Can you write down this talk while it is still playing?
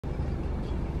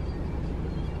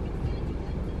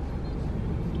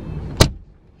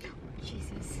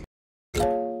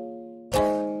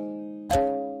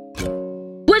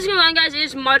on, guys, it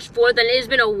is March 4th, and it has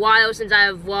been a while since I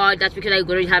have vlogged. That's because I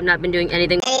literally have not been doing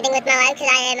anything with my life because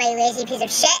I am a lazy piece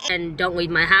of shit. And don't leave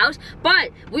my house.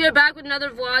 But we are back with another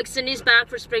vlog. Cindy's back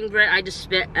for spring break. I just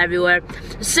spit everywhere.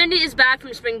 Cindy is back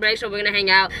from spring break, so we're gonna hang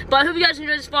out. But I hope you guys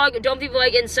enjoyed this vlog. Don't forget to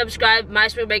like and subscribe. My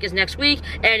spring break is next week,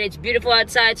 and it's beautiful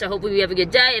outside, so hopefully we have a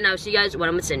good day, and I'll see you guys when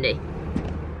I'm with Cindy.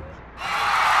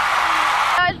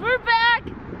 Guys, we're back.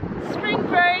 Spring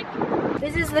break.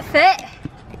 This is the fit.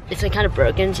 It's like kind of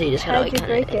broken, so you just kind of like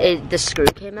break it? The screw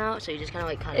came out, so you just kind of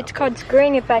like kind of. It's called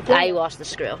screwing it back in. I lost the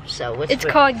screw, so it's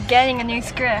called getting a new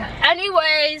screw.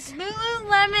 Anyways,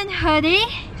 Lululemon hoodie,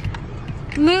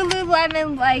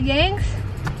 Lululemon leggings,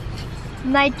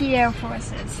 Nike Air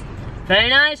Forces. Very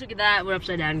nice. Look at that. We're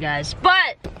upside down, guys.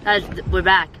 But we're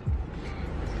back.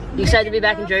 You excited to be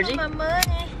back in Jersey? No.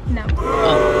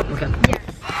 Oh, okay. Yes.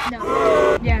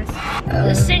 No. Yes.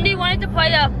 Cindy wanted to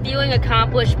play a feeling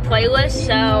accomplished playlist,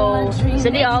 so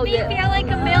Cindy, oh yeah. Feel like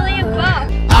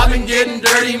 $1,000,000. I've been getting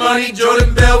dirty money,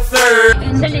 Jordan Bell third.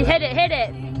 Cindy, hit it, hit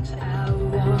it.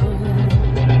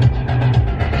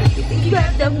 Think you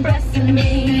have the breast in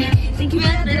me. Think you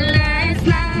have the last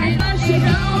line. But you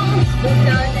don't.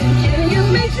 Nothing to you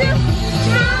makes you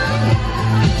strong.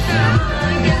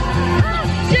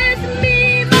 Just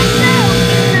me,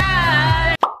 myself, and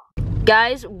I.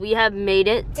 Guys, we have made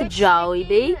it to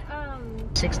Jollibee.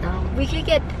 $6. We could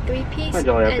get 3-piece. Hi,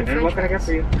 Jolly afternoon. What can I get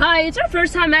for you? Hi, it's our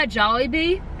first time at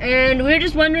Jollibee, and we were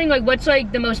just wondering, like, what's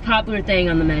like the most popular thing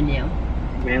on the menu?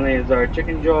 Mainly is our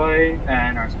chicken joy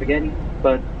and our spaghetti,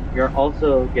 but you're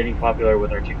also getting popular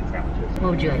with our chicken sandwiches.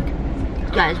 What would you like?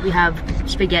 Guys, we have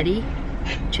spaghetti,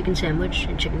 chicken sandwich,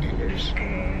 and chicken tenders.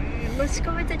 Let's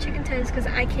go with the chicken tenders because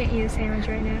I can't eat a sandwich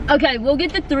right now. Okay, we'll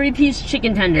get the 3-piece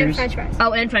chicken tenders. And french fries.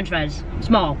 Oh, and french fries.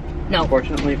 Small. No.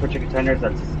 Unfortunately for chicken tenders,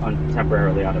 that's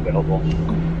temporarily unavailable.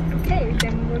 Okay,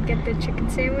 then we'll get the chicken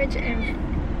sandwich and...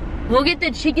 We'll get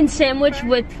the chicken sandwich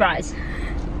with fries.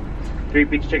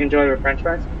 3-piece chicken joy with french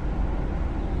fries?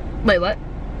 Wait, what?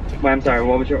 Wait, I'm sorry,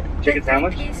 what was your chicken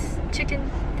sandwich? 3-piece chicken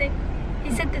thing.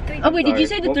 He said the 3-piece. Oh wait, did you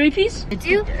say the 3-piece?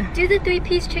 Do the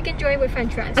 3-piece chicken joy with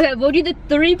french fries. Okay, we'll do the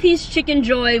 3-piece chicken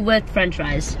joy with french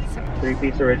fries.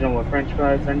 3-piece original with french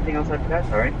fries. Anything else after that?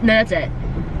 Alright. No, that's it.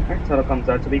 Alright, total comes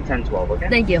out to be $10.12, okay?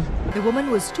 Thank you. The woman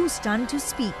was too stunned to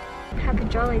speak. Have a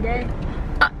jolly day.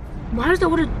 Why is that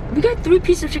order? We got 3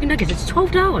 pieces of chicken nuggets. It's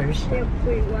 $12. Yeah,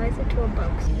 wait, why is it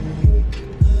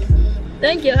 $12?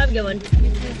 Thank you. Have a good one.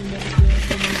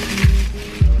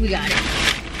 We got it.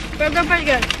 They're pretty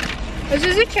good. This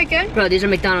is a chicken. Bro, these are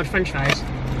McDonald's french fries.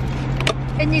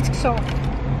 It needs salt.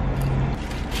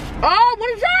 Oh, what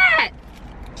is that?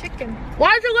 Chicken.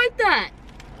 Why is it like that?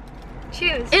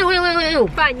 Cheers. Ew, ew, ew, ew.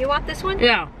 Fine, you want this one?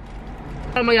 Yeah.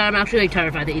 Oh my god, I'm actually like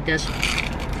terrified to eat this.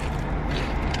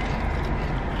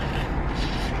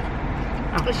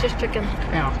 Oh. It's just chicken.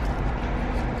 Yeah.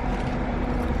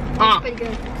 It's pretty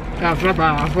good. Yeah, it's not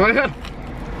bad.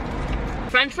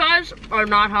 French fries are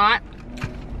not hot.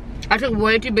 I took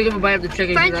way too big of a bite of the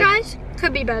chicken. French fries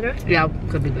could be better. Yeah,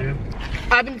 could be better.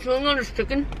 I've been chewing on this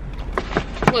chicken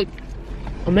for like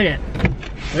a minute.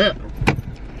 Ugh.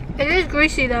 It is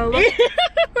greasy though. Look.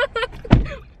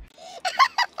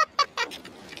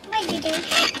 What are you doing?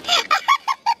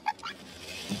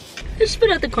 I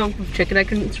spit out the clump of chicken I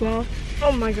couldn't swallow.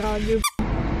 Oh my god, dude.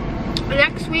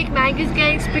 Next week, Maggie's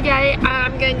getting spaghetti.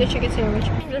 I'm getting the chicken sandwich.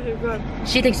 This is good.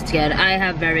 She thinks it's good. I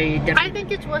have very different. I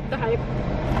think it's worth the hype.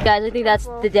 Guys, I think that's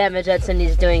the damage that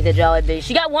Cindy's doing to Jollibee.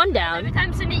 She got one down. Every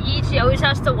time Cindy eats, she always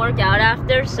has to work out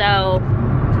after, so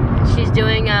she's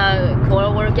doing a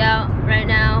core workout right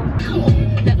now. Level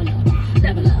up, level up,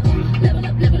 level up, level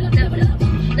up, level up, level up,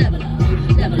 level up,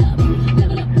 level up,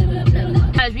 level up, level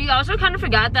up. Guys, we also kind of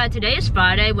forgot that today is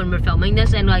Friday when we're filming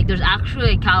this, and like there's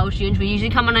actually like college students. We usually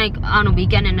come on like on a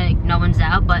weekend and like no one's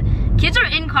out, but kids are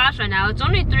in class right now. It's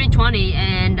only 3:20,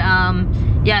 and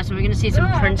yeah, so we're gonna see some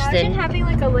Princeton. Imagine having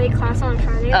like a late class on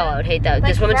Friday. Oh, I would hate that.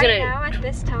 Like this woman's right gonna. now at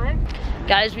this time.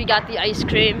 Guys, we got the ice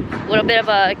cream. A little bit of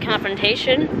a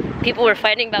confrontation. People were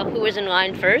fighting about who was in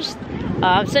line first.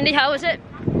 Cindy, how was it?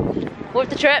 Worth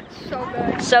the trip? So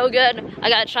good. So good. I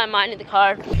gotta try mine in the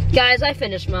car. Guys, I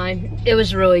finished mine. It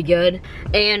was really good.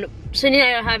 And Cindy and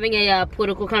I are having a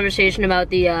political conversation about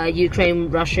the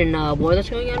Ukraine-Russian war that's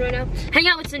going on right now. Hang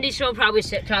out with Cindy, she'll probably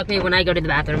talk to me when I go to the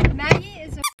bathroom. Maggie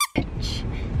is a bitch.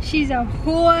 She's a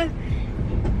whore.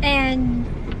 And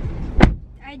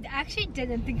I actually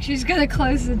didn't think she was gonna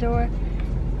close the door.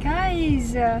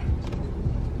 Guys,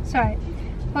 sorry.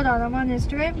 Hold on, I'm on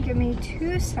Instagram. Give me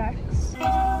 2 secs.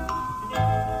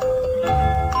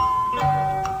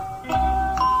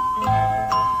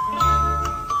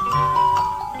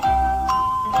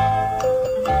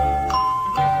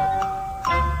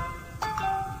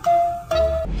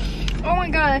 my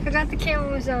god, I forgot the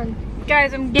camera was on.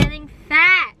 Guys, I'm getting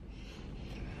fat.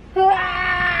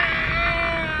 Ah,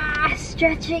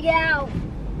 stretching out.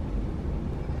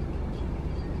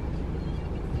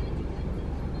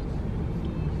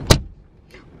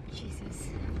 Jesus.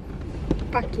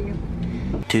 Fuck you.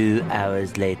 2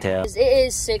 hours later. It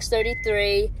is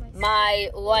 6:33.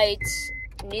 My lights,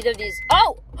 neither of these.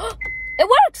 Oh! It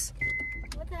works!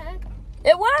 What the heck?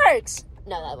 It works!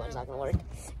 No, that one's not gonna work.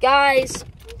 Guys,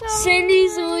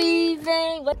 Cindy's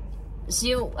leaving. See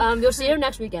you, you'll see her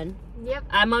next weekend. Yep.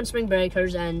 I'm on spring break,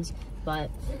 hers ends,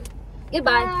 but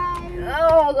goodbye. Bye.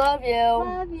 Oh, I love you.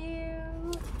 Love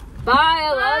you. Bye,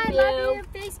 I love Bye, you. love you.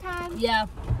 FaceTime. Yeah.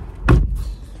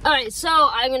 Alright, so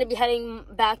I'm gonna be heading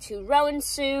back to Rowan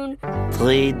soon.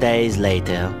 3 days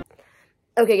later.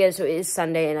 Okay guys, so it is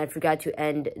Sunday and I forgot to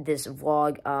end this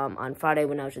vlog on Friday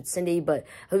when I was with Cindy, but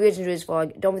I hope you guys enjoyed this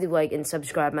vlog. Don't forget to like and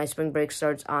subscribe. My spring break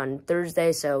starts on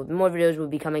Thursday, so more videos will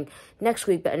be coming next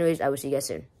week, but anyways, I will see you guys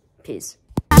soon. Peace.